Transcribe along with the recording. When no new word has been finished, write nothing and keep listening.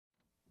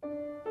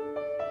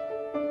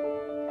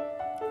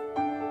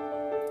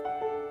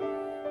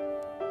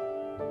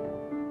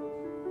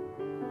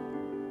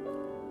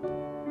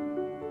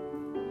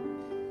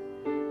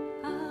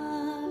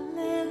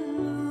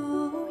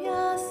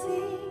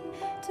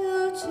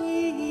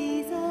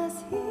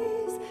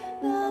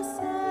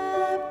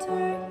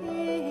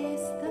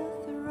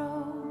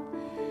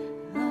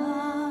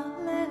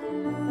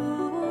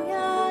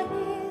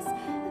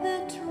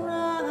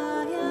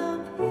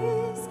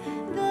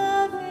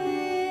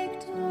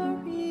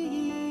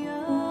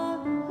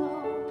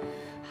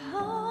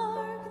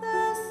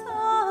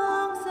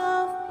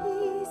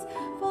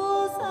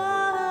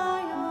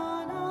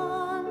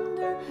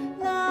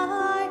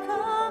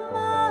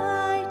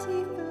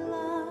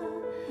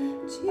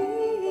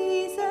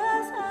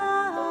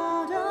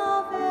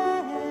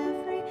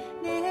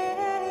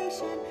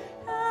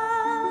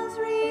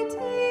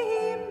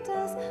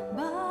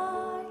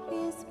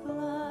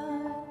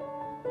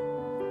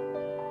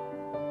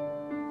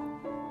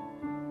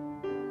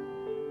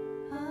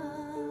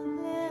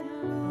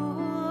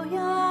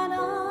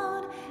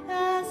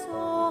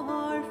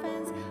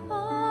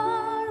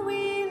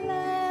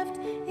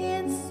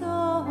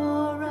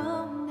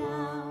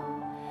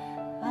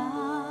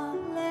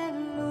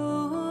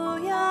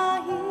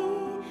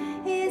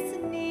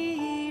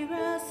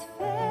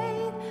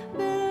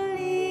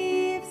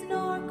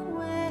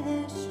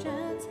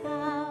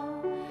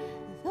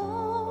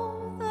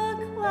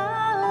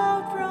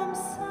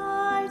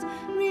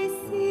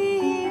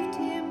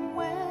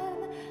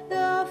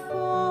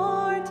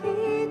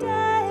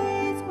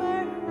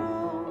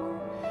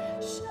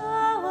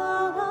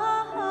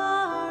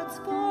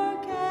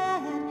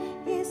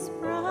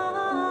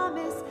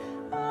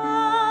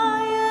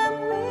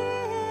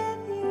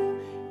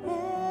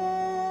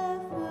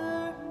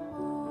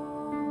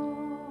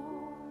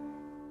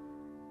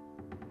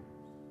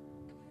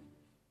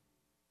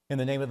In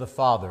the name of the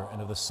Father,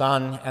 and of the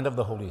Son, and of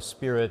the Holy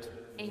Spirit.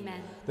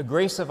 Amen. The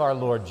grace of our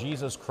Lord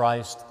Jesus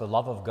Christ, the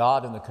love of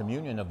God, and the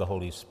communion of the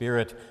Holy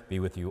Spirit be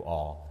with you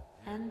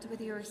all. And with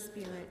your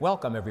spirit.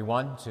 Welcome,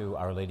 everyone, to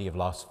Our Lady of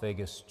Las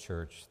Vegas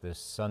Church this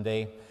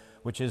Sunday,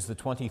 which is the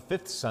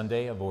 25th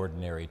Sunday of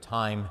Ordinary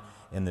Time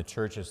in the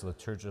Church's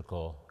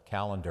liturgical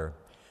calendar.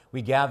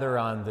 We gather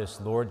on this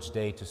Lord's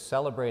Day to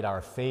celebrate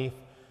our faith,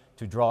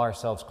 to draw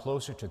ourselves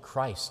closer to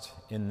Christ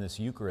in this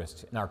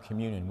Eucharist, in our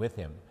communion with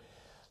Him.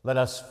 Let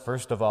us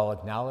first of all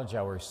acknowledge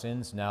our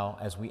sins now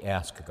as we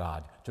ask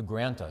God to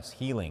grant us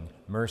healing,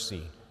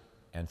 mercy,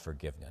 and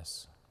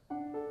forgiveness.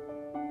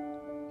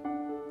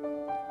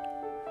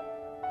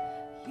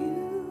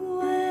 You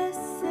were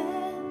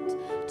sent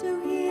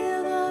to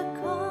heal the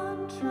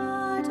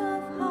contrite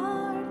of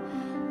heart.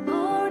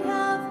 Lord,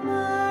 have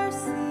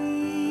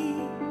mercy.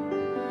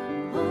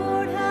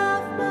 Lord,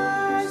 have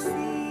mercy.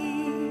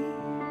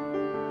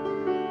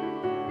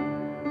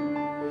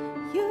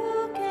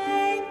 You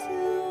came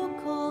to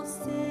call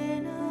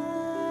sinners.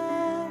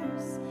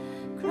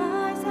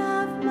 Christ,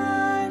 have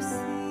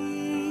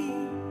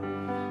mercy.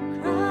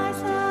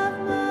 Christ, have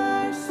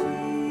mercy.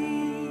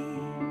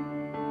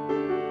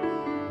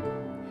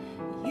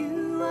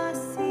 You are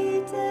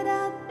seated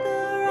at the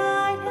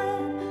right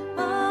hand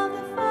of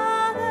the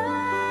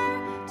Father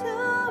to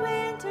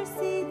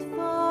intercede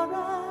for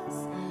us.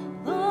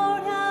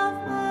 Lord, have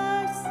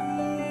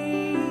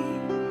mercy.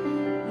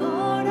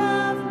 Lord,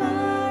 have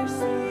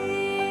mercy.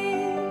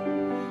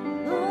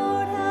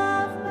 Lord,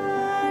 have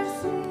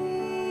mercy.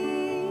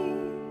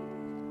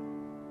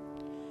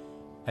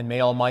 And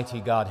may Almighty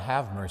God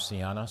have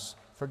mercy on us,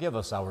 forgive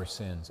us our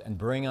sins, and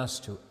bring us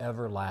to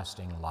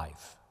everlasting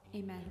life.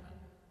 Amen.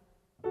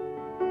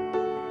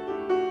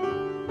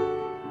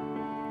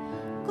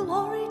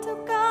 Glory to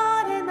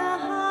God in the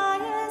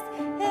highest,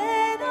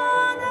 and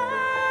on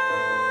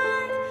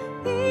earth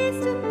peace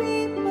to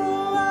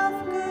people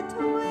of good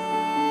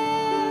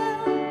will.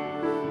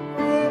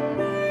 We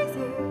praise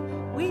you,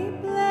 we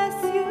bless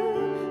you,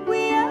 we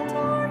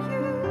adore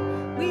you,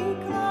 we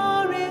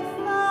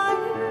glorify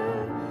you,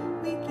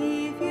 we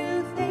give you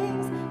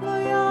thanks for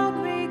your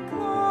great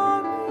glory.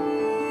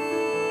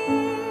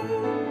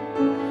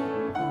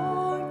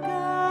 Lord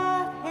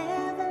God,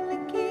 heavenly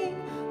King,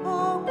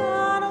 O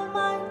God,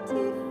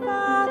 Almighty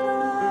Father,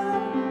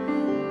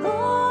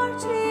 Lord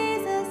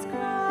Jesus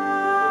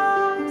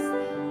Christ,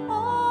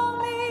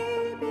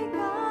 only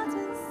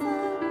begotten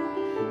Son,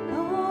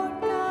 Lord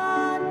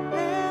God,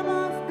 Lamb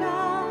of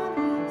God,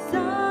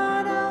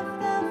 Son of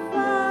the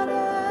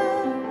Father,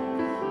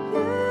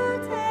 you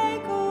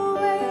take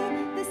away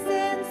the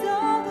sins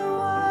of the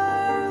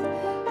world.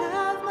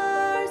 Have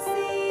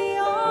mercy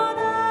on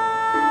us.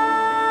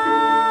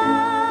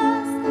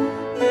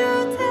 You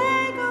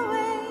take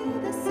away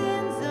the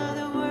sins of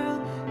the world.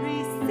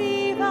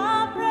 Receive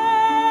our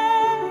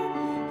prayer.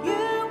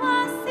 You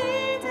are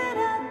seated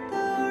at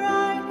the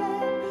right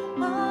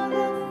hand of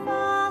the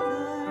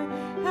Father.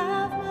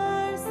 Have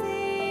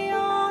mercy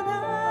on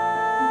us.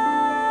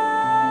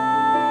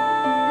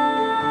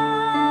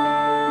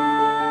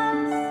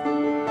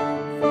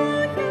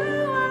 For you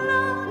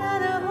alone are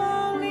the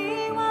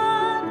Holy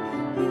One.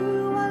 You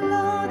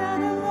alone are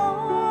the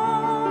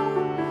Lord.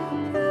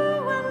 You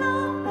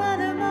alone are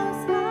the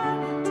Most High.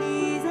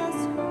 Jesus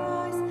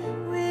Christ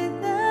with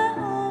the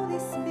Holy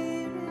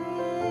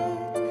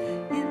Spirit.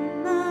 In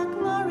the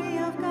glory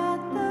of God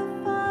the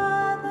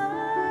Father.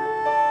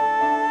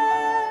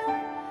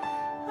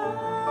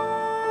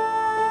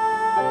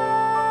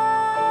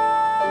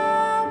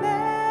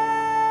 Amen.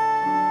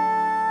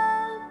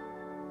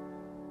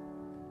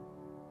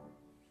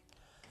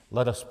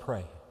 Let us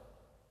pray.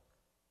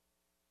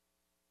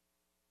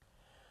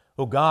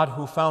 O God,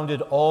 who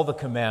founded all the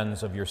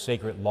commands of your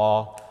sacred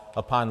law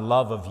upon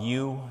love of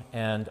you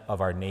and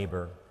of our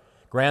neighbor,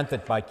 grant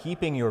that by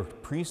keeping your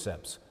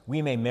precepts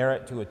we may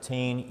merit to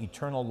attain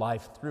eternal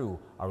life through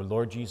our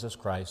Lord Jesus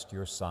Christ,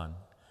 your Son,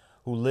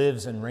 who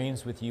lives and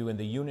reigns with you in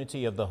the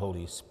unity of the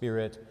Holy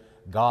Spirit,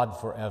 God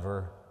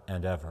forever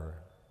and ever.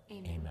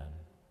 Amen.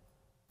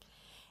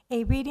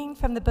 A reading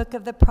from the book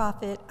of the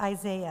prophet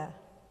Isaiah.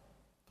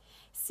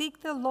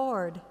 Seek the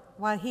Lord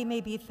while he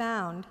may be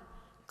found.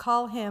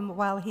 Call him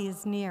while he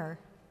is near.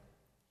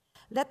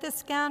 Let the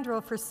scoundrel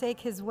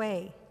forsake his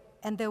way,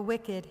 and the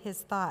wicked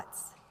his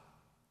thoughts.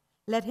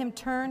 Let him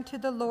turn to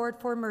the Lord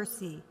for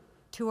mercy,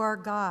 to our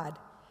God,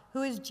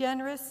 who is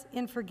generous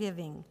in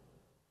forgiving.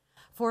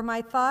 For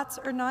my thoughts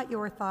are not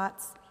your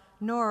thoughts,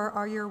 nor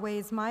are your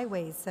ways my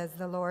ways, says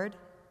the Lord.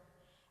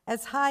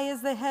 As high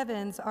as the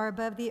heavens are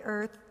above the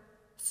earth,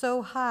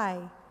 so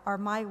high are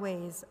my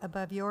ways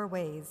above your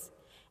ways,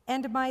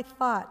 and my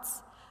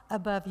thoughts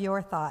above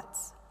your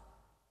thoughts.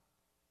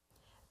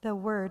 The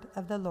word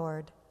of the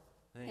Lord.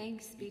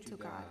 Thanks be to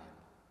God.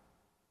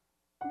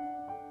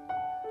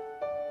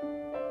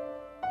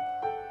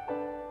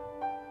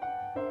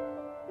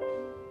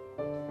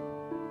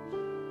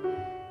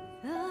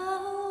 The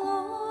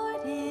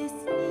Lord is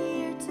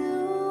near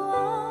to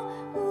all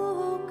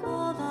who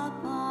call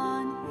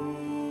upon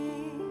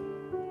him.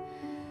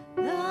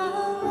 The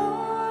Lord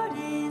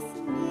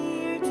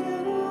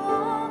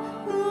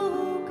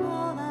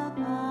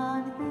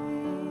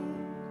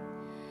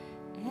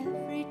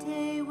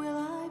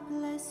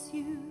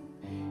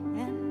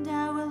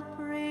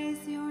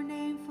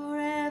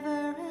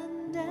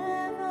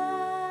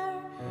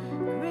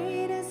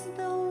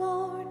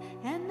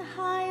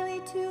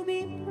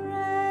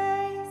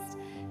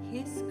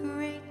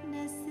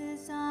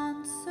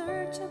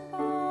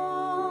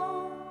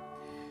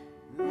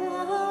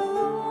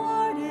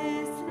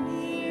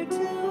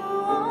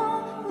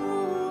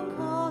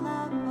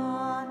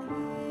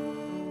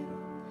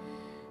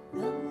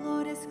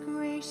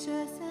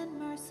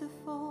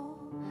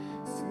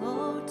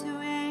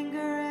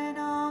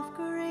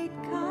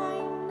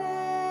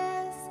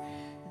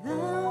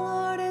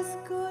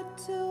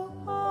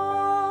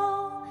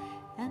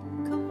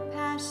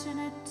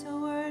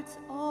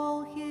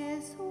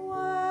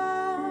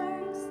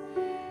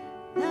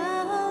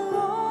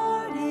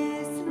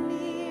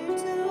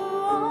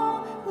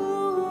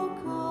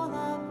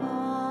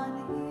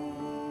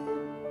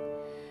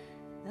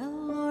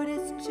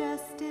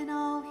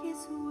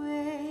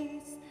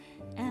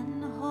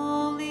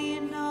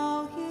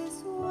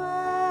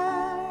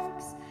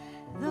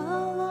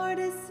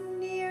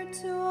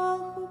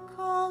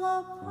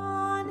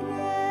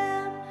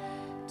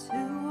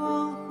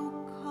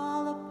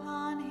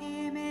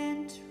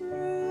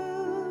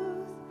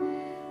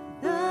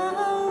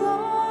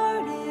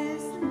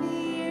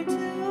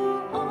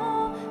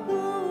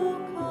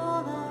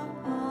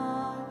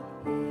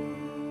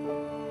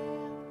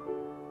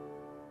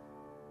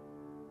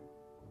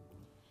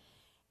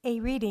A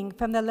reading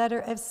from the letter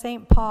of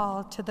St.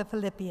 Paul to the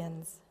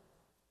Philippians.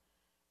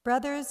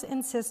 Brothers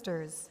and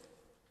sisters,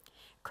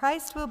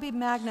 Christ will be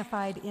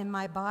magnified in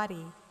my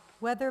body,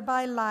 whether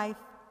by life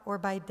or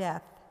by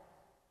death.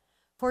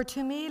 For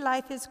to me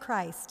life is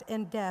Christ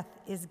and death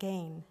is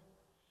gain.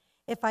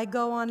 If I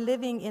go on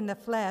living in the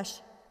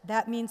flesh,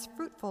 that means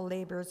fruitful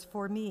labors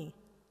for me.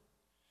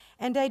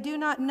 And I do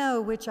not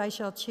know which I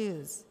shall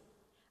choose.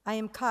 I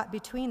am caught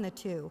between the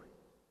two.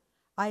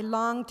 I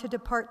long to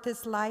depart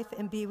this life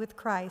and be with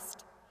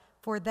Christ,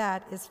 for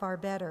that is far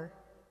better.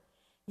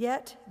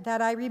 Yet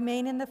that I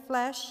remain in the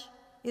flesh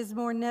is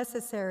more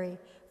necessary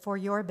for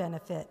your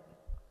benefit.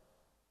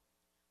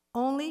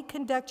 Only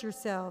conduct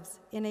yourselves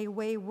in a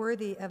way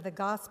worthy of the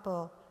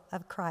gospel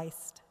of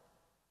Christ.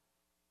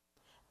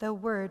 The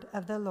word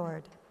of the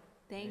Lord.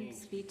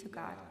 Thanks be to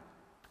God.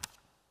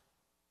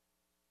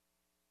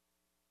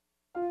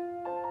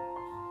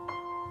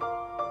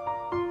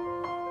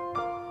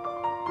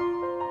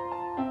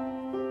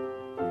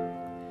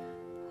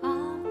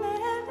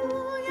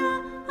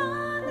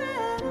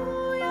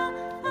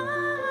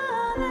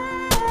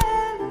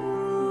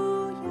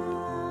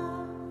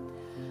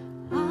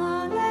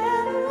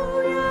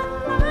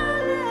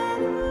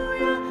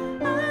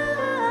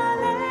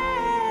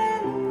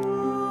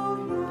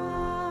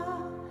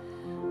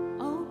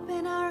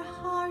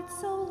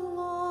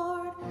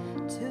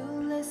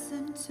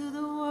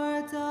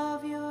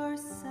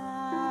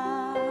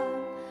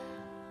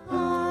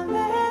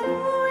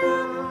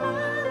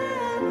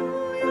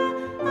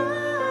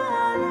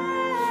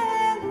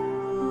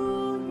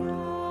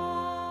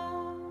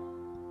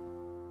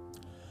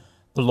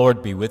 The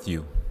Lord be with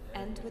you.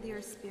 And with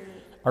your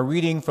spirit. A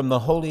reading from the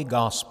Holy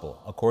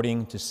Gospel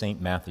according to St.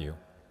 Matthew.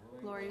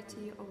 Glory to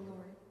you, O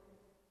Lord.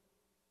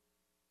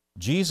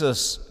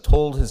 Jesus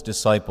told his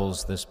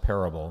disciples this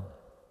parable.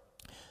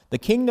 The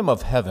kingdom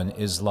of heaven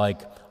is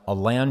like a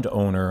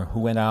landowner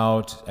who went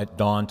out at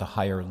dawn to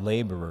hire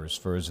laborers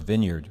for his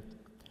vineyard.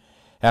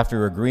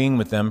 After agreeing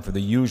with them for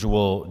the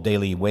usual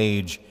daily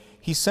wage,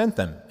 he sent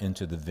them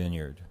into the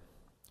vineyard.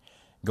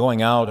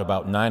 Going out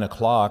about 9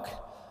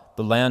 o'clock,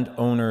 the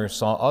landowner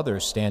saw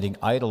others standing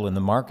idle in the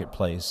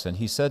marketplace, and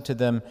he said to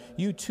them,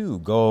 "You too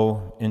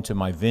go into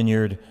my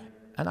vineyard,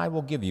 and I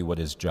will give you what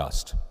is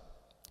just."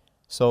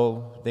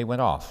 So they went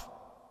off.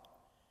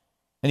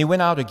 And he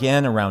went out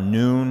again around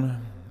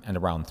noon and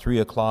around 3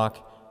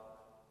 o'clock,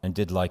 and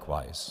did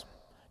likewise.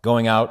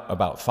 Going out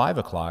about 5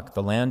 o'clock,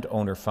 the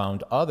landowner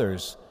found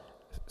others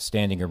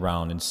standing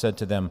around and said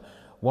to them,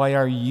 "Why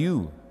are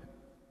you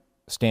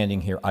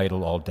standing here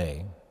idle all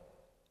day?"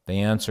 They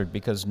answered,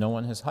 "Because no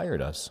one has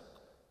hired us."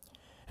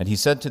 And he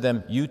said to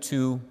them, "You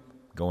too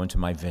go into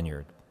my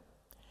vineyard."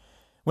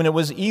 When it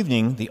was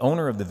evening, the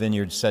owner of the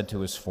vineyard said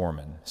to his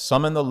foreman,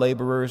 "Summon the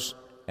laborers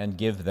and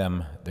give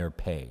them their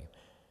pay,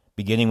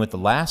 beginning with the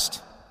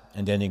last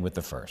and ending with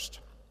the first."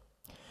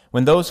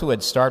 When those who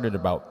had started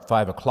about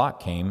 5 o'clock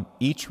came,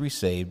 each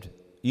received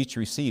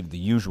the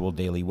usual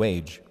daily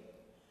wage.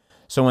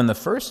 So when the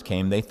first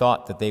came, they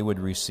thought that they would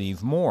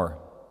receive more.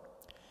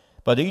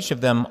 But each of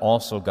them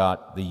also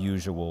got the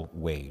usual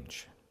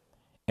wage.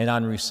 And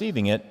on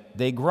receiving it,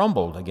 they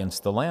grumbled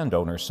against the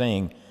landowner,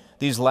 saying,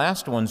 "These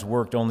last ones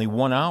worked only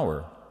 1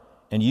 hour,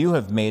 and you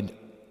have made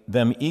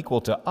them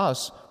equal to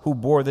us who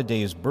bore the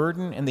day's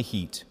burden and the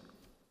heat."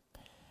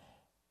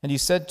 And he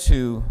said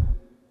to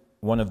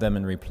one of them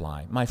in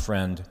reply, "My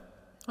friend,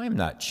 I am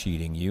not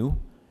cheating you.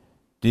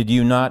 Did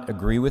you not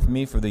agree with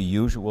me for the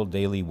usual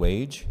daily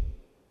wage?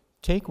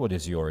 Take what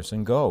is yours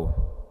and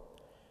go.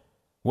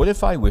 What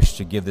if I wish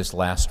to give this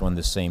last one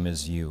the same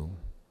as you?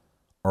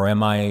 Or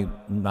am I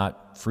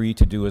not free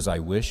to do as I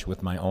wish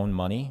with my own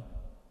money?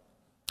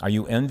 Are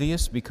you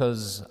envious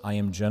because I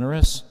am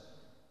generous?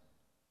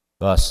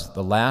 Thus,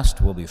 the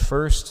last will be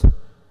first,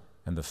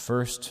 and the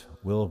first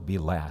will be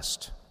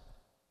last."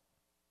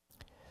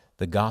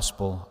 The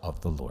Gospel of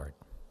the Lord.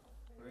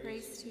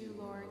 Praise to you,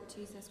 Lord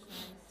Jesus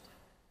Christ.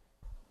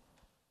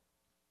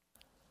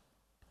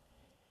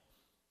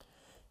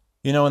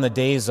 You know, in the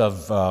days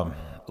of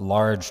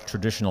large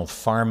traditional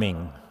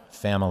farming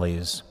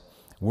families,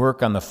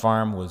 work on the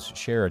farm was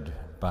shared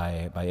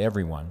by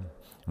everyone.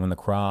 When the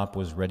crop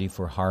was ready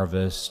for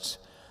harvest,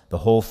 the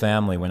whole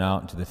family went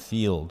out into the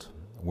field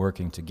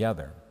working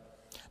together.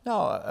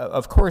 Now,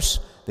 of course,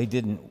 they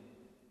didn't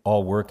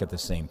all work at the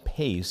same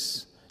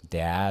pace.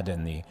 Dad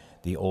and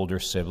the older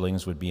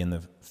siblings would be in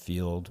the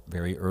field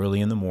very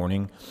early in the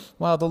morning,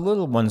 while the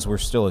little ones were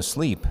still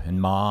asleep,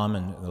 and Mom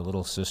and the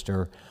little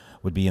sister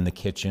would be in the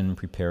kitchen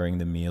preparing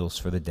the meals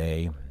for the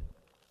day.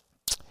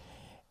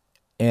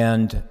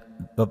 And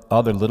the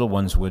other little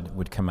ones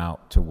would come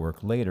out to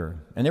work later,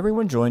 and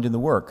everyone joined in the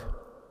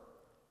work.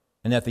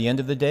 And at the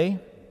end of the day,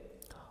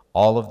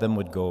 all of them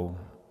would go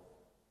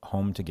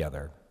home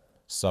together.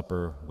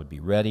 Supper would be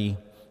ready,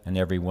 and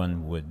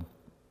everyone would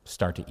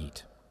start to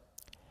eat.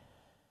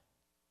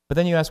 But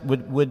then you ask,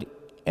 would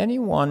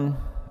anyone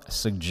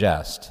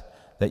suggest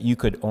that you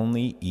could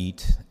only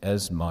eat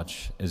as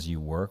much as you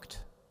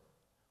worked?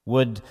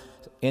 Would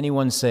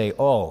anyone say,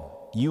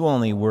 "Oh, you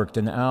only worked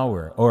an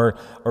hour,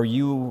 or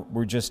you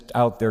were just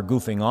out there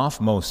goofing off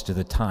most of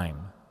the time.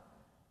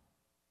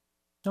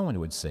 No one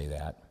would say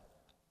that.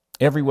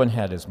 Everyone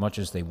had as much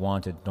as they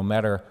wanted, no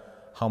matter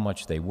how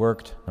much they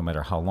worked, no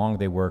matter how long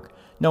they worked.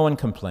 No one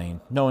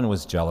complained. No one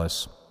was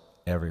jealous.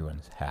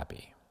 Everyone's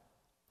happy.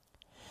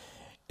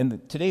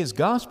 In today's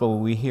gospel,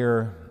 we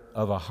hear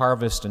of a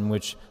harvest in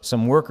which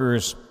some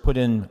workers put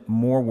in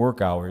more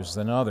work hours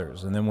than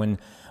others. And then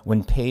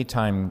when pay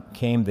time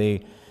came,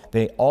 they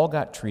all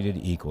got treated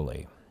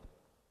equally.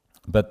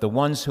 But the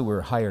ones who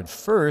were hired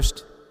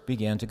first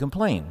began to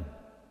complain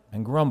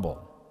and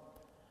grumble.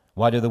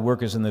 Why do the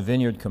workers in the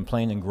vineyard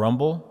complain and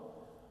grumble,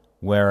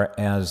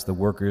 whereas the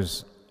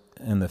workers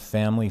in the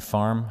family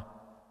farm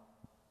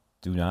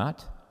do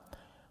not?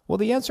 Well,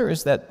 the answer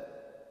is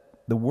that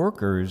the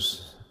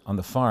workers on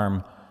the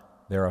farm,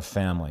 they're a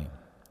family.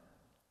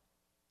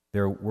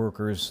 They're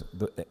workers,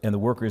 and the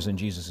workers in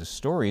Jesus'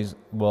 stories,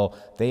 well,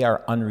 they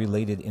are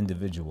unrelated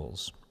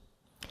individuals.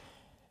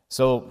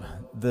 So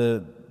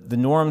the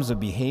norms of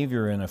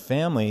behavior in a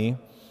family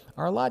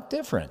are a lot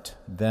different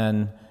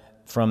than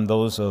from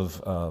those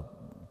of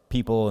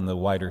people in the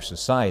wider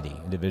society,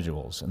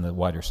 individuals in the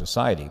wider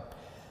society.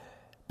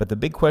 But the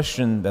big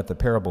question that the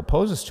parable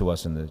poses to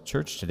us in the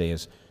church today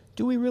is,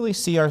 do we really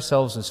see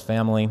ourselves as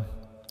family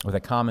with a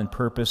common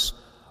purpose,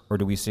 or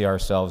do we see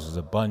ourselves as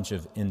a bunch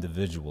of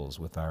individuals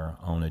with our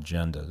own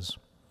agendas?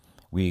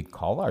 We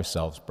call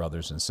ourselves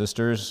brothers and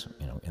sisters,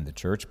 in the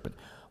church, but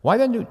why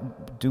then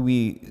do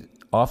we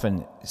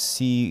often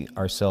see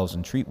ourselves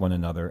and treat one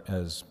another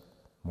as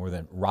more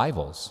than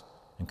rivals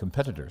and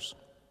competitors?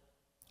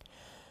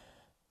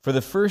 For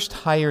the first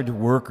hired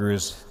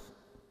workers,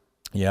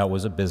 it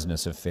was a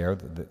business affair.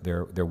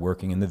 Their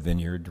working in the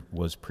vineyard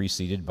was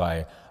preceded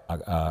by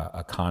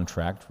a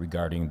contract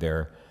regarding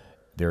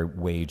their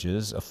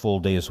wages, a full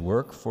day's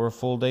work for a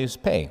full day's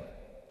pay.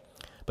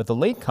 But the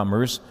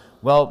latecomers,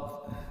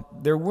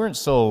 they weren't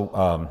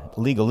so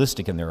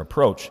legalistic in their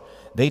approach.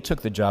 They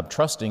took the job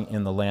trusting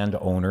in the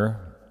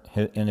landowner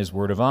and his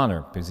word of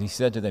honor, because he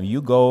said to them,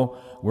 you go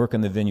work in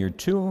the vineyard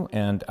too,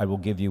 and I will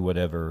give you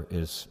whatever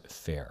is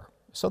fair.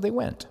 So they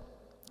went.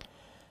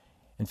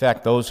 In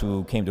fact, those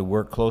who came to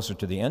work closer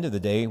to the end of the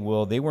day,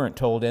 they weren't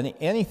told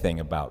anything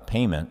about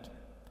payment.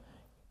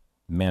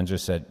 The man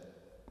just said,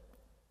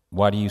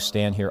 why do you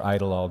stand here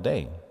idle all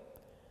day?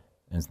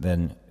 And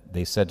then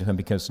they said to him,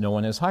 because no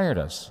one has hired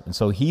us. And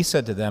so he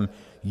said to them,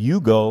 you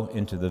go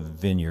into the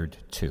vineyard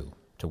too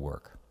to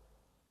work.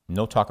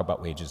 No talk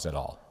about wages at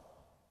all.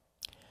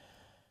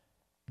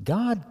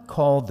 God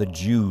called the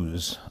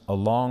Jews a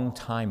long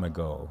time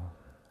ago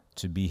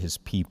to be his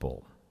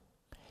people.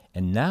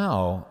 And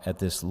now, at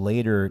this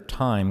later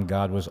time,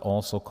 God was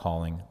also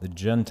calling the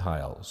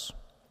Gentiles.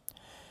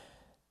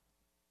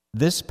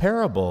 This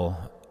parable,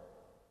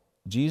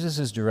 Jesus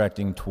is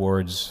directing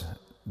towards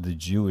the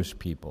Jewish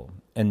people,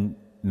 and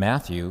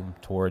Matthew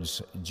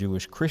towards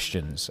Jewish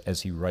Christians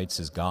as he writes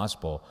his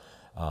gospel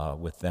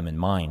with them in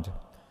mind.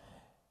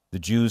 The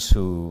Jews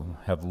who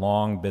have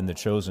long been the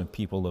chosen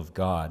people of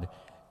God,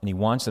 and he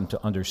wants them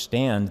to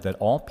understand that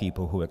all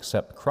people who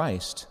accept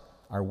Christ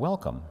are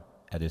welcome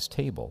at his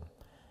table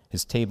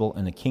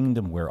in a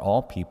kingdom where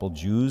all people,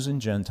 Jews and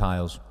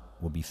Gentiles,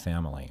 will be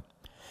family.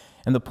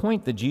 And the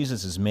point that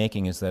Jesus is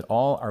making is that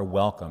all are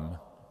welcome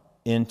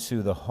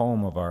into the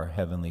home of our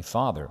Heavenly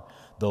Father,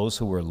 those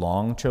who were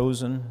long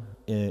chosen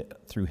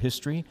through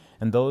history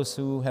and those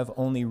who have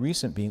only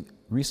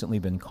recently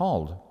been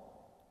called,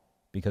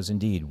 because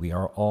indeed we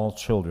are all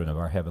children of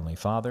our Heavenly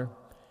Father,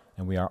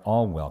 and we are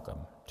all welcome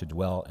to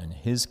dwell in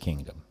his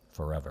kingdom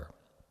forever.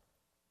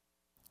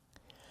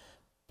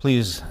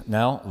 Please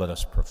now let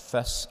us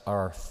profess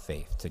our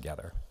faith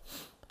together.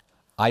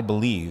 I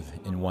believe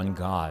in one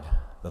God,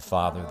 the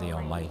Father, the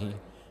Almighty,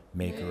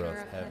 maker of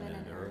heaven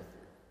and earth,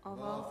 of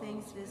all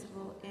things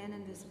visible and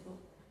invisible.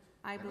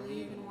 I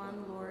believe in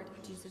one Lord,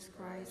 Jesus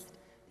Christ,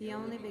 the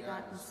only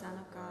begotten Son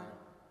of God,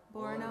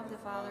 born of the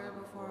Father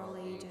before all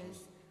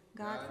ages,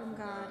 God from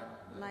God,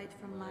 light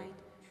from light,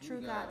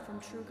 true God from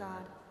true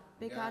God,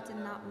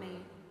 begotten not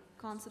made,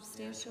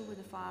 consubstantial with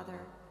the Father.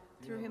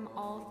 Through him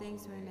all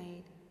things were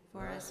made.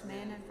 For us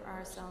men and for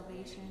our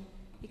salvation,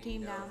 he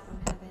came down from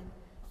heaven,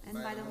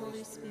 and by the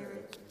Holy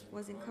Spirit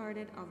was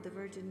incarnate of the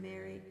Virgin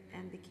Mary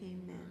and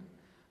became man.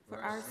 For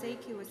our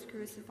sake he was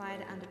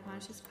crucified under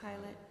Pontius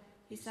Pilate.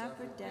 He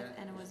suffered death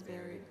and was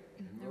buried,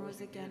 and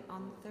rose again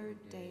on the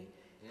third day,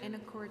 in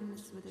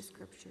accordance with the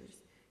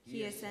Scriptures.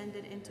 He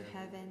ascended into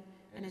heaven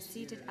and is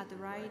seated at the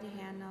right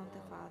hand of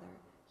the Father.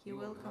 He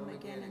will come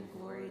again in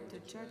glory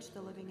to judge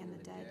the living and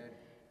the dead,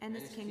 and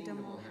his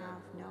kingdom will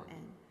have no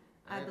end.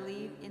 I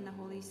believe in the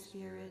Holy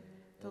Spirit,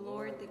 the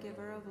Lord, the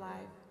giver of life,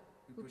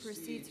 who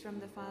proceeds from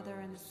the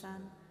Father and the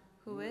Son,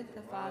 who with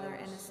the Father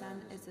and the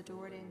Son is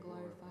adored and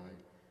glorified,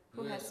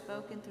 who has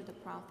spoken through the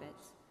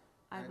prophets.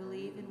 I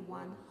believe in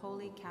one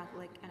holy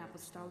Catholic and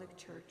Apostolic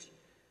Church.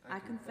 I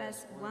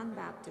confess one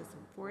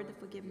baptism for the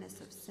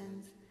forgiveness of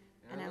sins,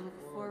 and I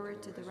look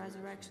forward to the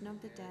resurrection of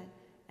the dead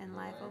and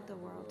life of the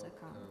world to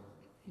come.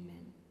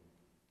 Amen.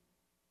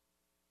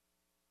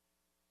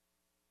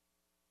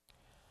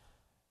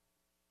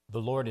 The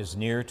Lord is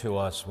near to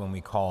us when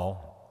we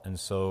call, and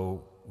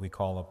so we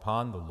call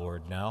upon the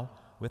Lord now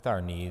with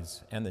our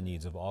needs and the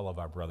needs of all of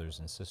our brothers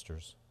and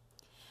sisters.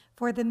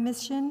 For the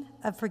mission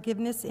of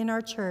forgiveness in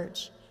our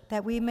church,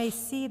 that we may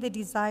see the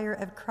desire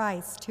of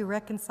Christ to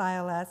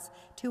reconcile us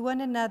to one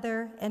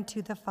another and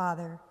to the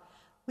Father,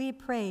 we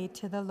pray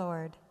to the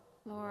Lord.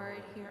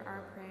 Lord, hear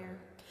our prayer.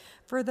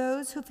 For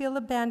those who feel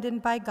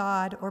abandoned by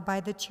God or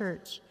by the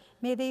church,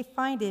 may they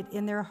find it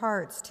in their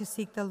hearts to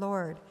seek the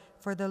Lord,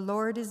 for the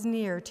Lord is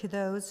near to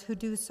those who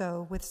do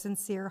so with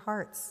sincere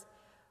hearts.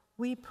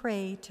 We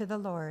pray to the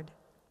Lord.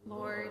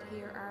 Lord,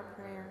 hear our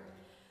prayer.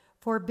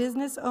 For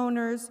business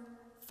owners,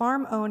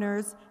 farm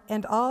owners,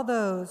 and all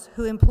those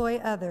who employ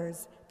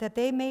others, that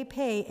they may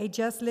pay a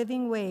just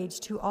living wage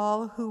to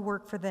all who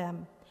work for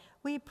them,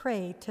 we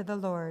pray to the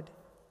Lord.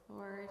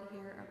 Lord,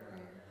 hear our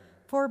prayer.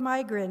 For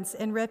migrants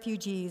and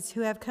refugees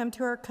who have come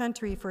to our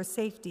country for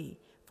safety,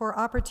 for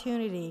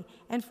opportunity,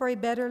 and for a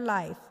better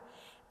life,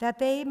 that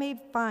they may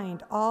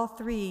find all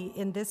three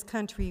in this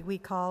country we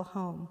call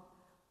home,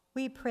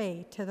 we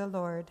pray to the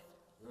Lord.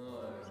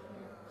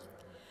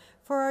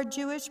 For our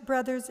Jewish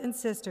brothers and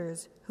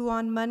sisters who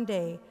on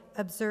Monday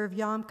observe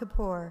Yom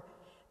Kippur,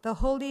 the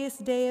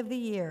holiest day of the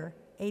year,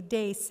 a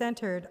day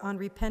centered on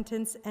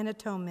repentance and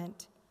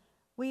atonement,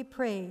 we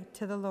pray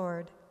to the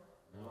Lord.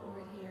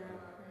 Lord, hear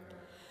our prayer.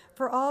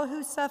 For all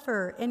who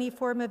suffer any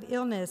form of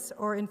illness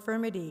or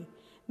infirmity,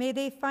 may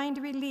they find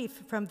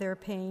relief from their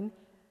pain,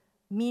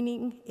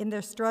 meaning in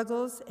their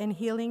struggles, and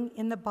healing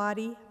in the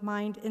body,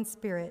 mind, and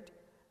spirit.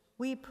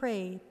 We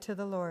pray to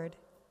the Lord.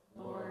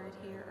 Lord,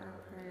 hear our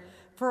prayer.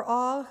 For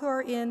all who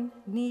are in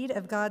need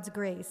of God's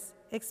grace,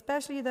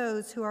 especially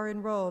those who are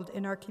enrolled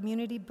in our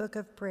community book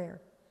of prayer,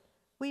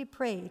 we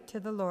pray to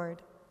the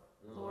Lord.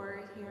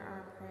 Lord, hear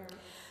our prayer.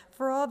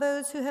 For all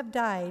those who have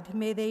died,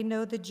 may they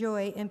know the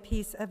joy and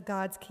peace of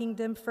God's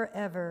kingdom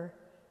forever.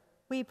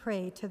 We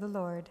pray to the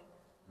Lord.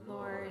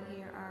 Lord,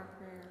 hear our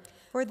prayer.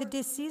 For the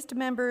deceased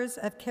members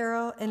of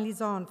Carol and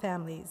Lizon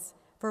families,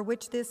 for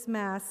which this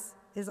Mass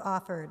is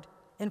offered,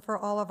 and for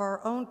all of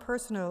our own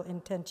personal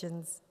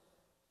intentions,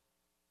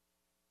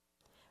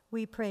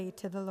 we pray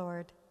to the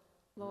Lord.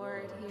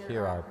 Lord,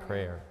 Hear our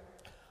prayer.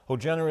 O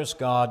generous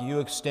God,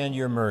 you extend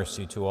your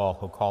mercy to all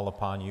who call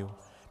upon you.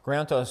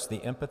 Grant us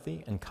the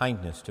empathy and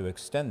kindness to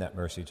extend that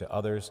mercy to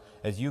others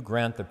as you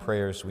grant the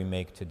prayers we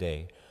make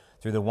today.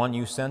 Through the one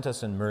you sent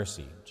us in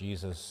mercy,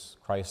 Jesus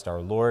Christ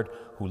our Lord,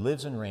 who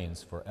lives and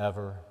reigns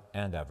forever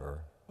and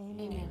ever.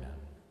 Amen. Amen.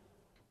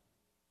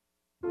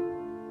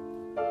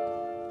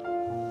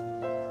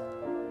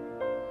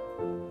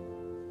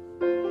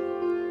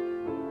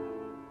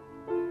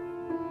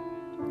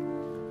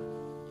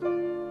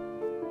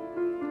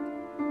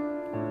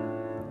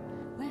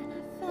 When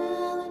I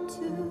fell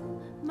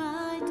into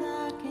my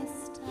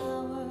darkest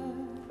hour,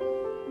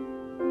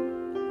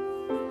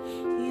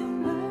 your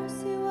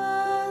mercy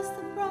was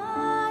the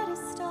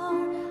brightest star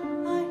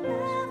I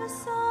ever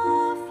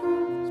saw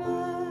from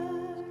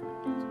earth.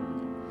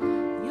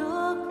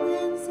 Your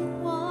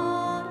cleansing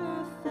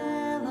water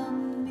fell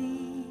on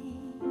me,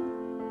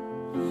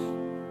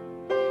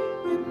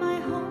 and my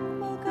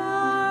humble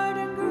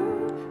garden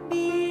grew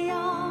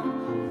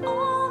beyond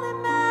all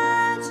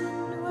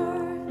imagined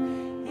worth.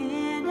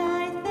 And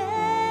I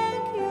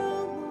thank you,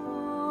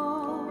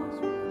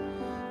 Lord,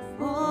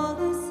 for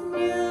this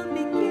new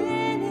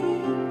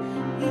beginning.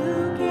 You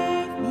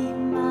gave me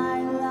my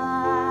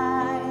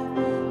life.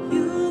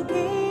 You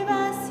gave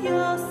us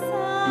your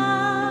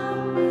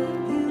Son.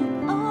 You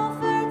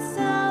offered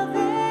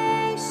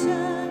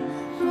salvation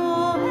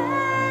for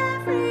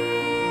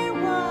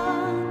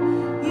everyone.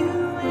 You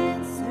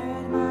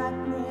answered my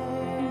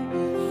prayer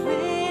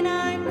when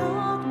I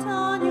knocked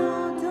on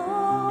your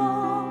door.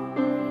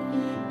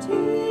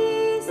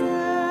 Jesus,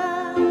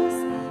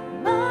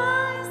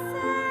 my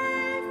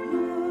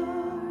Savior,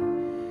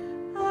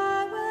 I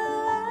will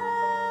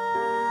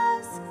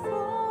ask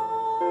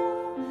for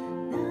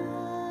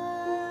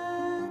nothing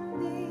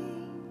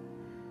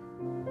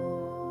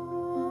more.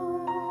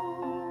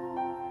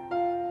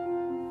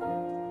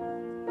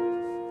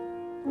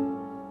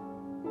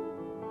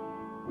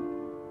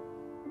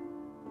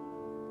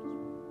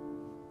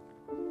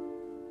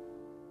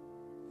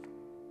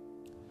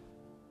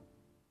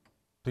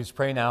 Please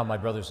pray now, my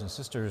brothers and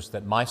sisters,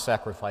 that my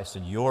sacrifice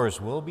and yours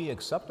will be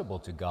acceptable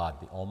to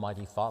God, the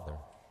Almighty Father.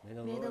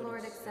 May the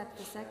Lord accept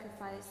the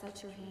sacrifice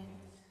at your hand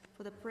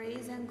for the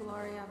praise and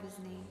glory of his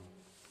name,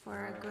 for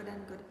our good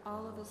and good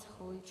all of his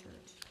holy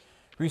church.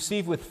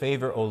 Receive with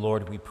favor, O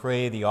Lord, we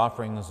pray, the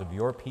offerings of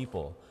your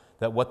people,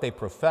 that what they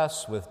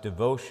profess with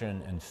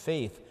devotion and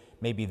faith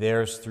may be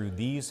theirs through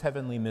these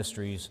heavenly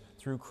mysteries,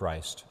 through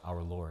Christ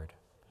our Lord.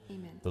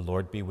 Amen. The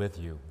Lord be with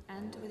you.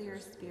 And with your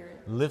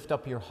spirit, Lift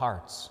up your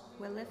hearts,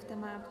 we lift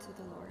them up to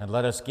the Lord. and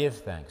let us give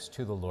thanks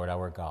to the Lord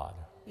our God.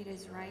 It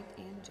is right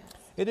and just.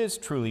 It is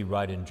truly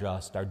right and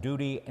just, our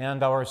duty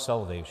and our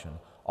salvation,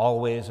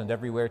 always and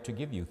everywhere to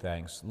give you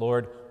thanks,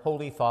 Lord,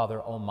 Holy Father,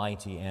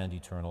 Almighty and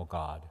eternal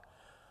God.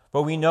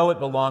 For we know it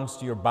belongs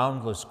to your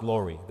boundless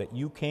glory that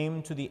you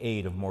came to the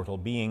aid of mortal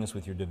beings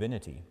with your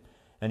divinity,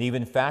 and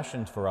even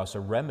fashioned for us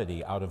a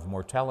remedy out of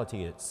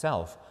mortality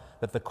itself,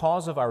 that the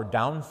cause of our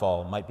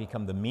downfall might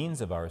become the means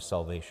of our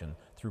salvation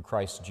through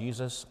Christ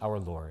Jesus our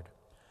Lord.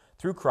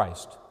 Through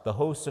Christ, the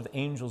host of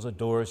angels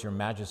adores your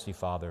majesty,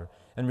 Father,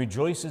 and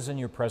rejoices in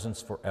your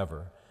presence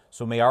forever.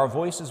 So may our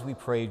voices, we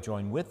pray,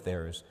 join with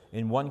theirs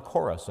in one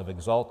chorus of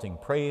exalting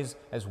praise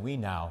as we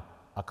now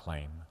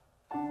acclaim.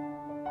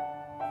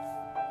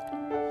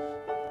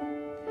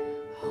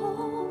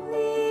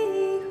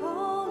 Holy,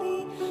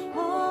 holy,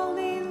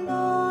 holy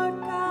Lord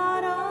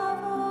God of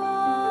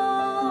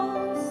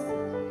hosts,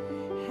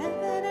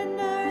 heaven and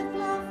earth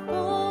are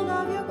full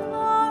of your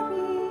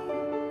glory.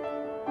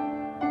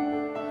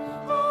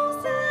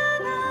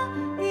 Hosanna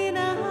in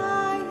the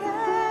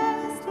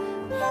highest,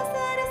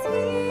 blessed is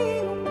he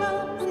who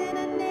comes in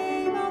the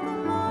name of the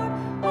Lord.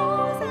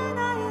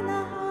 Hosanna in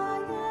the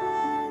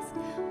highest,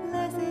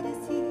 blessed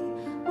is he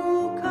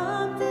who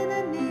comes in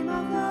the name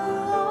of the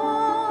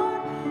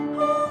Lord.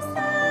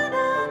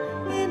 Hosanna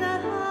in the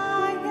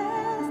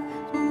highest,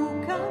 who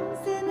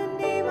comes in the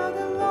name of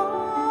the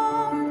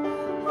Lord.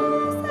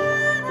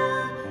 Hosanna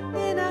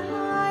in the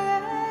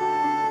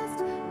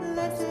highest,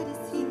 blessed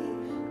is he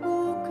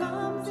who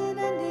comes in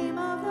the name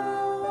of the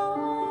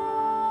Lord.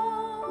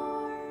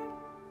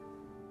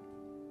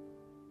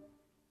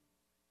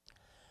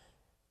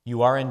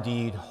 You are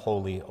indeed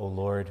holy, O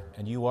Lord,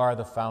 and you are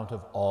the fount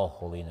of all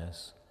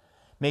holiness.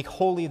 Make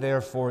holy,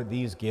 therefore,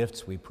 these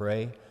gifts, we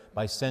pray,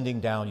 by sending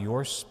down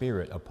your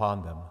Spirit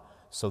upon them,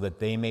 so that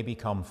they may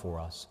become for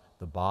us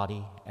the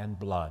body and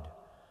blood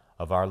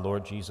of our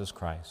Lord Jesus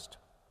Christ.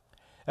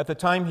 At the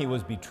time he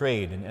was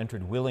betrayed and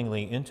entered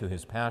willingly into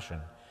his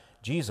passion,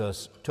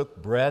 Jesus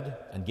took bread,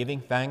 and giving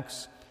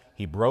thanks,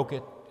 he broke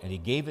it, and he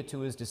gave it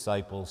to his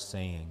disciples,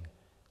 saying,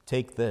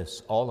 "Take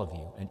this, all of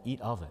you, and eat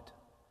of it.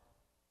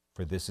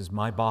 For this is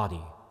my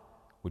body,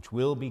 which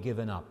will be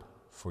given up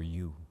for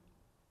you."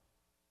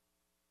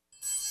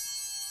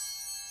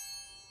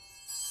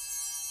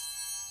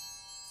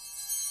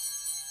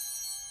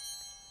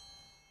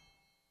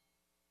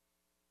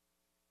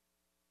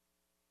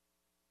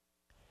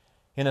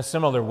 In a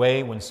similar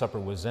way, when supper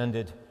was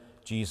ended,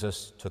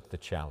 Jesus took the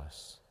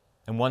chalice,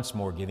 and once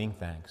more giving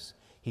thanks,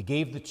 he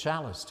gave the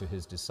chalice to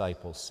his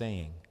disciples,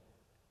 saying,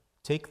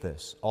 "Take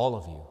this, all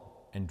of you,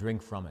 and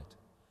drink from it.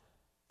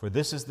 For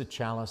this is the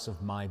chalice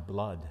of my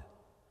blood,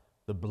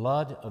 the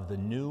blood of the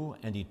new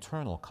and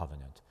eternal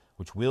covenant,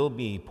 which will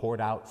be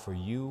poured out for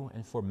you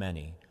and for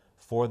many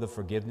for the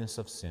forgiveness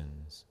of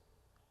sins.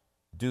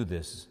 Do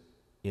this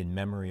in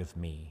memory of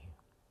me."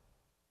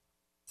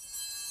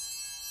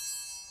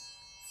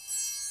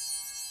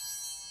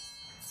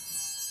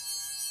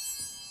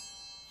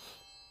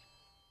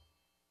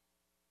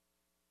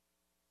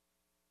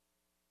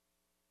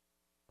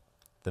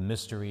 The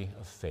mystery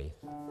of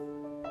faith.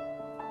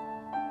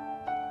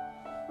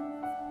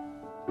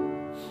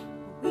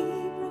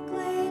 We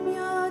proclaim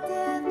your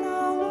death,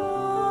 O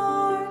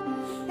Lord,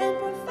 and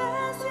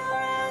profess your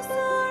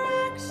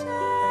resurrection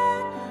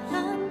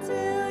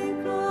until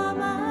you come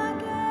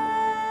again.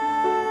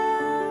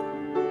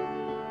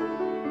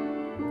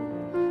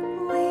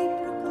 We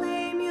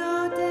proclaim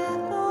your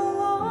death, O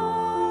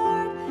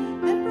Lord,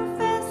 and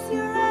profess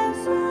your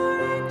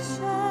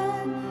resurrection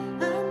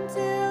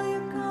until you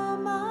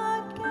come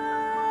again.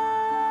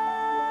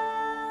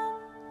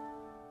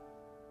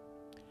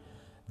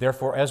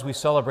 Therefore, as we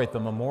celebrate the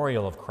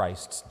memorial of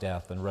Christ's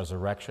death and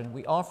resurrection,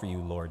 we offer you,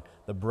 Lord,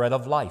 the bread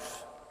of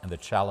life and the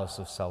chalice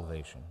of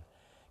salvation,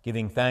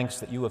 giving thanks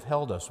that you have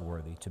held us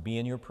worthy to be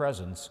in your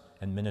presence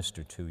and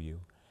minister to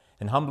you.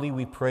 And humbly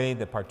we pray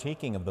that,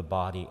 partaking of the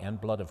body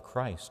and blood of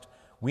Christ,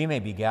 we may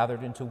be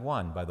gathered into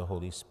one by the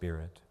Holy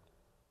Spirit.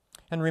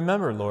 And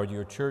remember, Lord,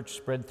 your church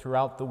spread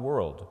throughout the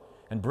world,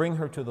 and bring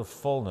her to the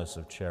fullness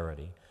of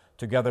charity,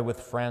 together with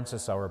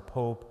Francis, our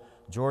Pope,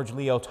 George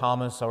Leo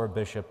Thomas, our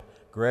Bishop,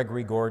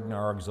 Gregory Gordon,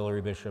 our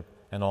Auxiliary Bishop,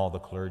 and all the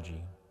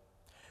clergy.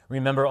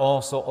 Remember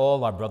also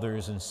all our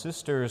brothers and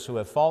sisters who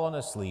have fallen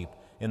asleep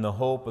in the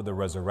hope of the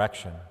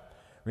resurrection.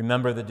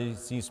 Remember the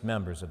deceased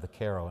members of the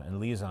Caro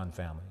and Lizan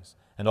families,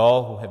 and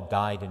all who have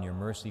died in your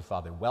mercy,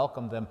 Father.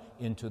 Welcome them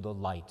into the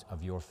light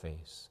of your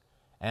face.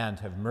 And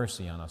have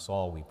mercy on us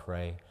all, we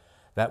pray,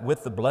 that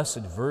with the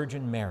Blessed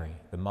Virgin Mary,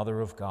 the Mother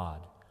of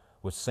God,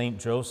 with Saint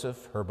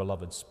Joseph, her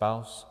beloved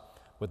spouse,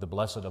 with the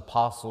blessed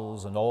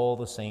apostles and all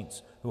the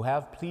saints who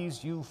have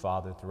pleased you,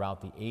 Father,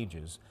 throughout the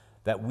ages,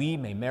 that we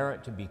may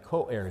merit to be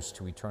co-heirs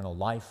to eternal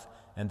life,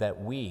 and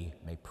that we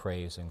may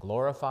praise and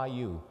glorify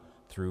you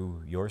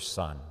through your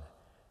Son,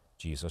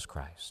 Jesus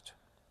Christ.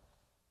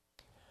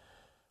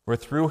 For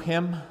through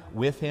him,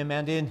 with him,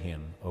 and in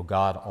him, O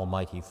God,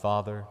 Almighty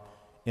Father,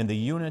 in the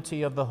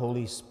unity of the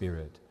Holy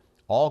Spirit,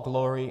 all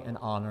glory and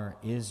honor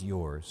is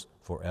yours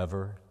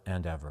forever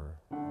and ever.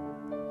 Amen.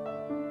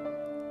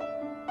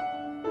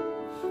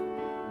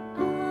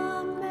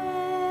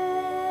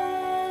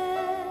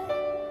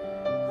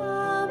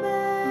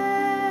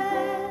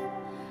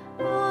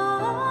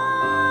 Amen.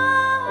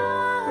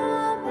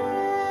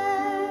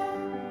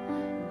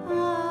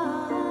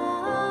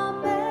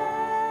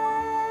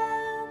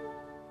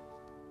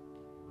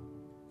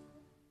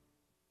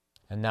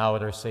 And now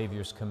at our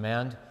Savior's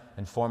command,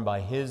 and formed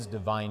by his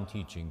divine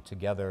teaching,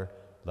 together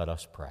let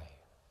us pray.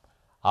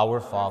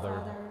 Our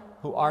Father,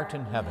 who art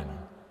in heaven,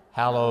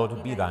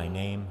 hallowed be thy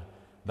name.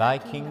 Thy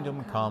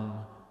kingdom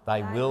come,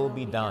 thy will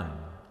be done,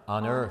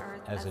 on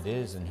earth as it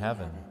is in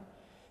heaven.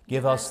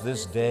 Give us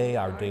this day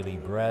our daily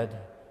bread,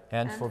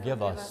 and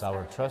forgive us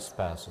our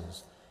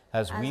trespasses,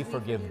 as we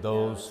forgive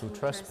those who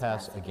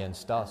trespass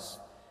against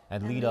us.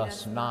 And lead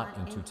us not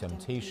into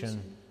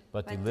temptation,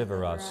 but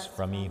deliver us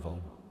from evil.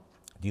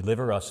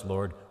 Deliver us,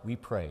 Lord, we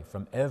pray,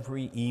 from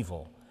every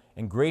evil,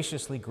 and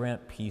graciously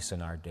grant peace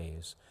in our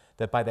days,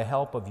 that by the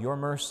help of your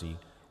mercy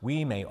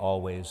we may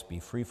always be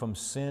free from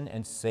sin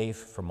and safe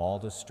from all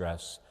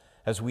distress,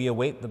 as we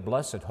await the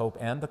blessed hope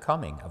and the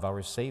coming of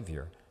our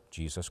Savior,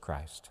 Jesus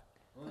Christ.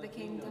 For the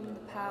kingdom,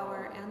 the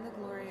power, and the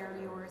glory are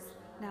yours,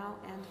 now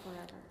and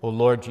forever. O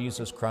Lord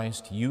Jesus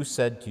Christ, you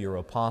said to your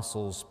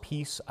apostles,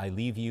 "Peace I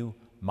leave you,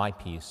 my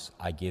peace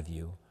I give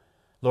you."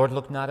 Lord,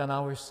 look not on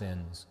our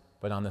sins,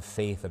 but on the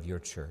faith of your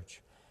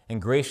church,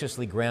 and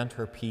graciously grant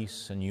her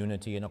peace and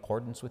unity in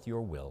accordance with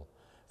your will,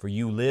 for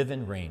you live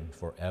and reign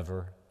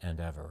forever and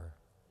ever.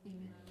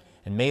 Amen.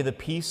 And may the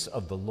peace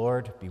of the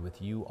Lord be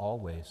with you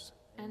always.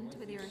 And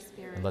with your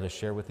spirit. And let us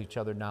share with each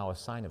other now a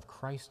sign of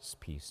Christ's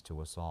peace to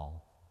us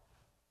all.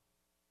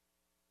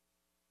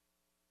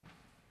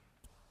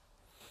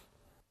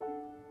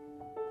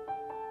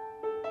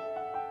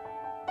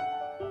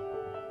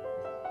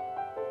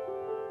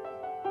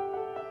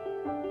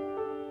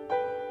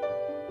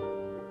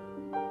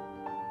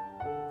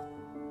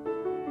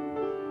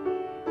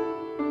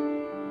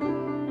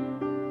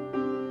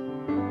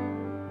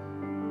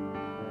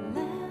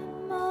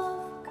 Lamb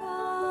of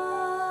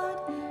God,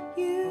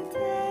 you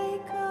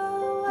take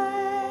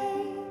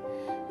away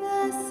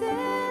the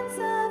sins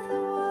of the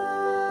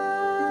world.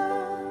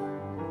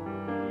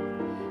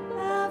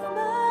 Have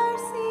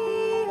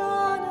mercy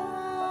on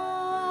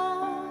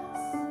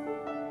us.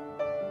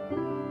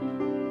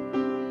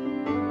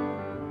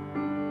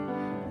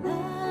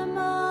 Lamb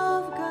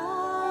of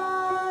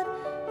God,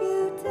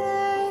 you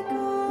take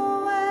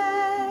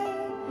away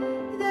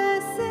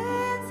the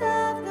sins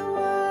of the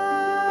world.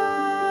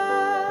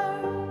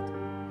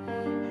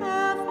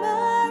 Have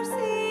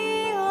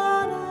mercy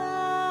on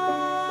us.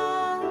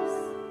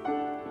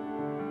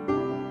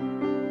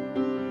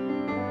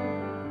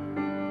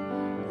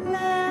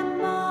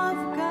 Lamb of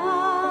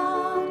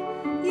God,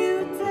 you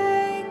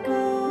take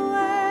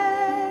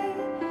away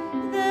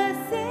the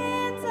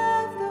sins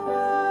of the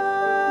world.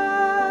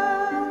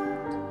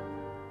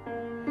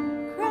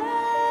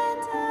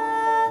 Grant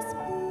us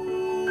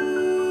peace.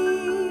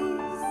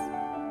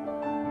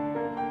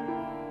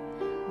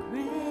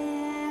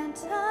 Grant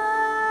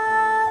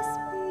us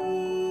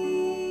peace.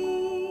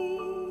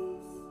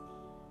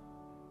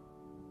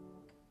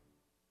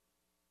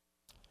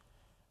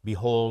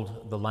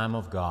 Behold the Lamb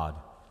of God.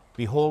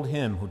 Behold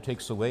him who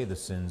takes away the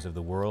sins of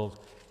the world.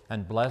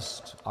 And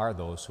blessed are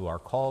those who are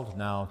called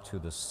now to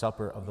the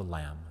supper of the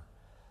Lamb.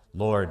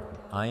 Lord,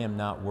 I am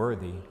not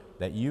worthy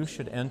that you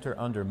should enter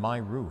under my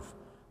roof,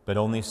 but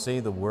only say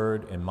the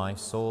word, and my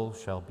soul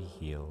shall be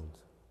healed.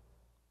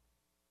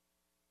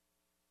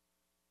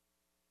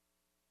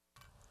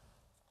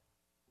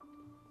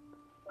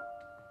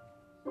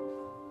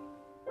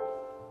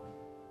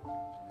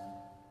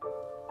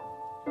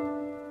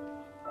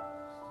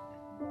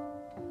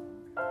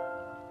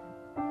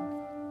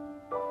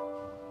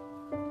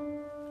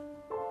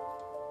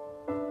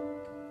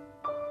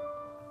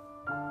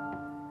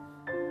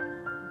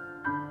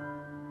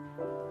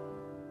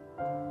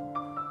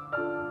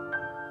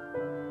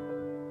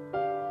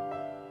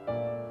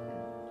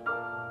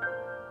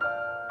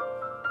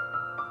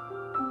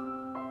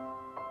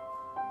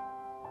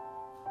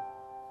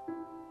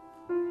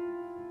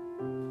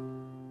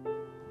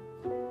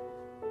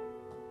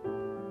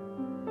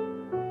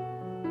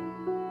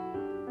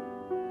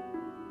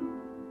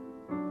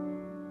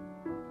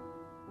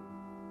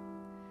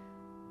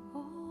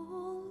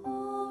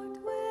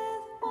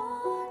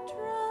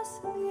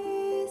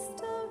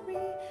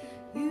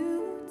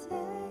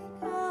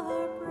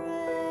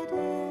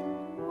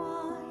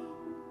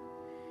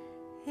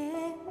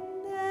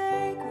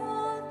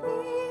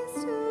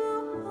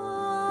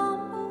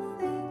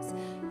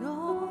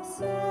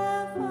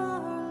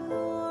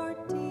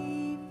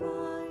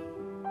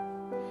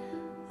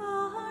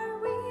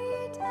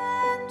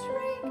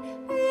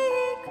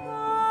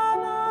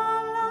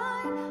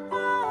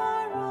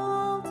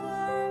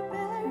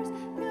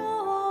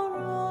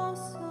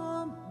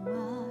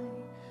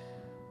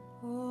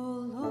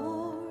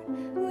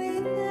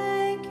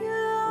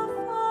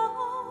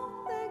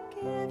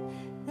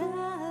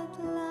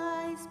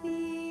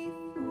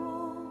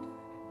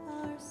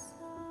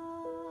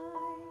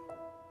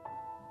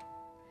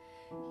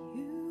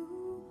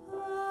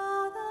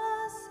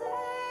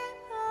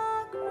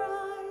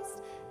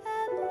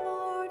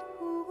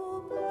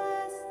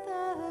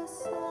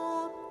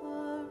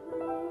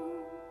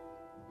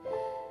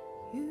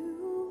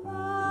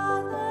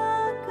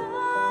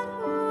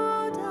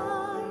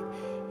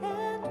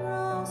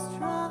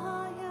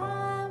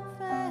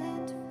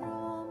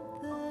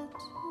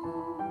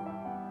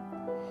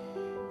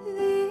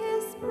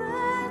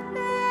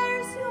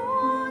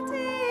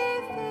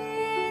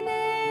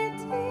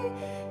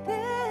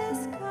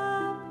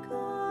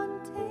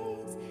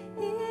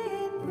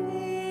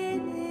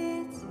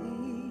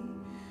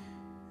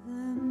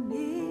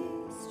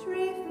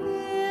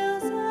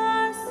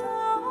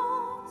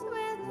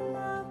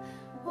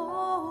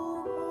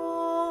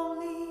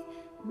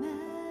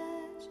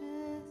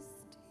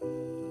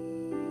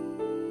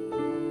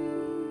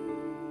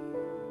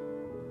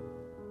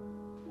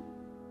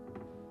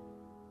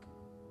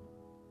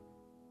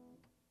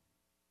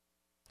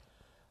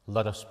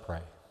 Let us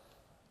pray.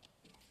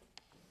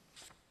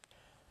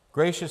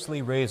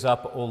 Graciously raise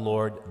up, O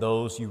Lord,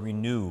 those you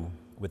renew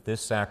with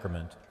this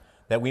sacrament,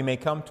 that we may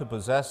come to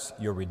possess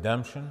your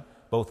redemption,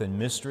 both in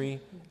mystery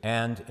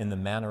and in the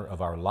manner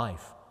of our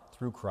life,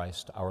 through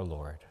Christ our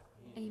Lord.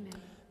 Amen.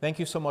 Thank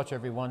you so much,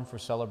 everyone, for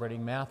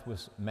celebrating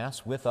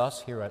Mass with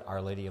us here at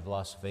Our Lady of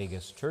Las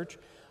Vegas Church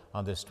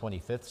on this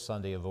 25th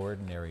Sunday of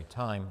Ordinary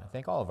Time. I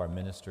thank all of our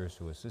ministers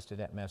who assisted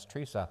at Mass,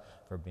 Teresa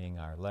for being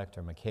our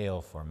lector,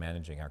 Mikhail for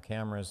managing our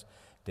cameras,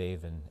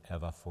 Dave and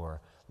Eva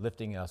for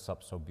lifting us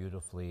up so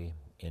beautifully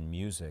in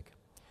music.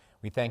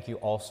 We thank you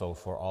also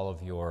for all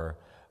of your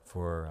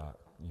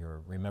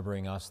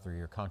remembering us through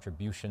your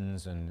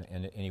contributions and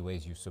any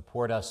ways you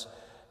support us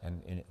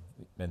and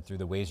through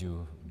the ways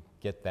you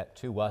get that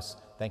to us.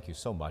 Thank you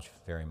so much,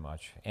 very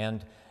much.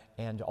 And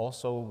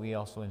also, we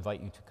also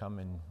invite you to come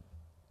and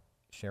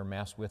share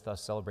Mass with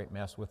us, celebrate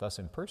Mass with us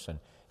in person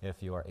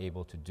if you are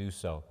able to do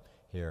so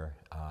here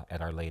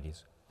at Our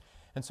Lady's.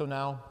 And so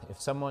now, if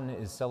someone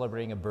is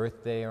celebrating a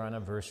birthday or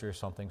anniversary or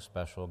something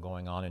special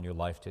going on in your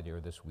life today or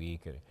this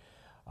week,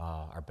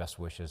 our best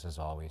wishes as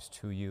always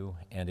to you.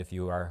 And if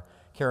you are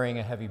carrying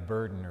a heavy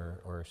burden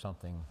or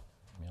something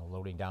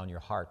loading down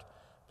your heart,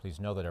 please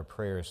know that our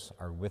prayers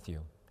are with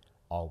you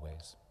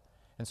always.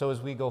 And so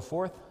as we go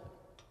forth,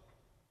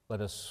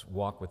 let us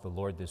walk with the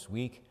Lord this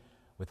week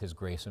with his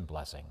grace and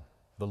blessing.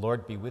 The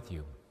Lord be with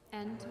you.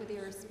 And with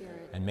your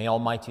spirit. And may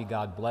Almighty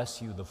God bless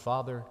you, the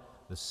Father,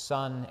 the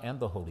Son, and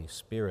the Holy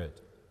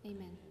Spirit.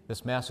 Amen.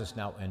 This Mass is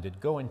now ended.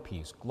 Go in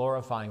peace,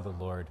 glorifying the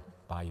Lord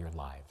by your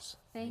lives.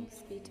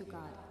 Thanks be to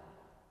God.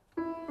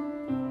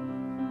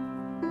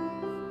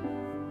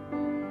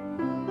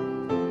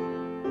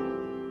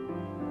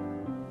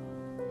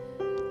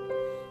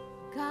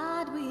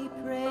 God, we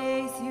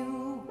praise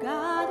you.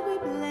 God, we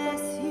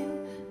bless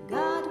you.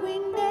 God, we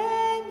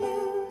name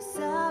you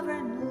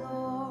sovereign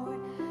Lord,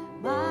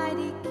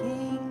 mighty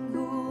King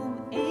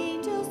whom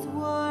angels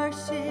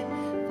worship,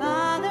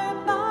 Father,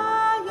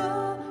 by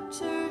your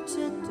church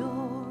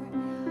adore.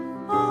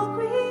 All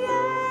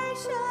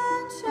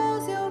creation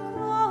shows your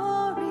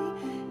glory,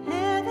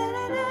 heaven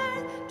and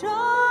earth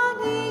draw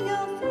near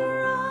your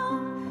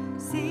throne,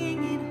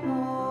 singing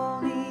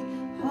holy,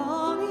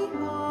 holy,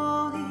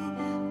 holy,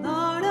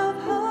 Lord of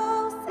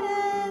hosts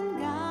and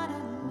God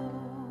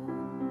alone.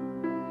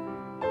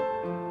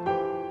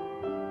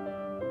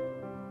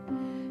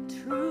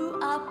 True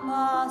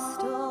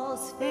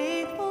apostles,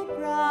 faithful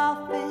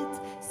prophets,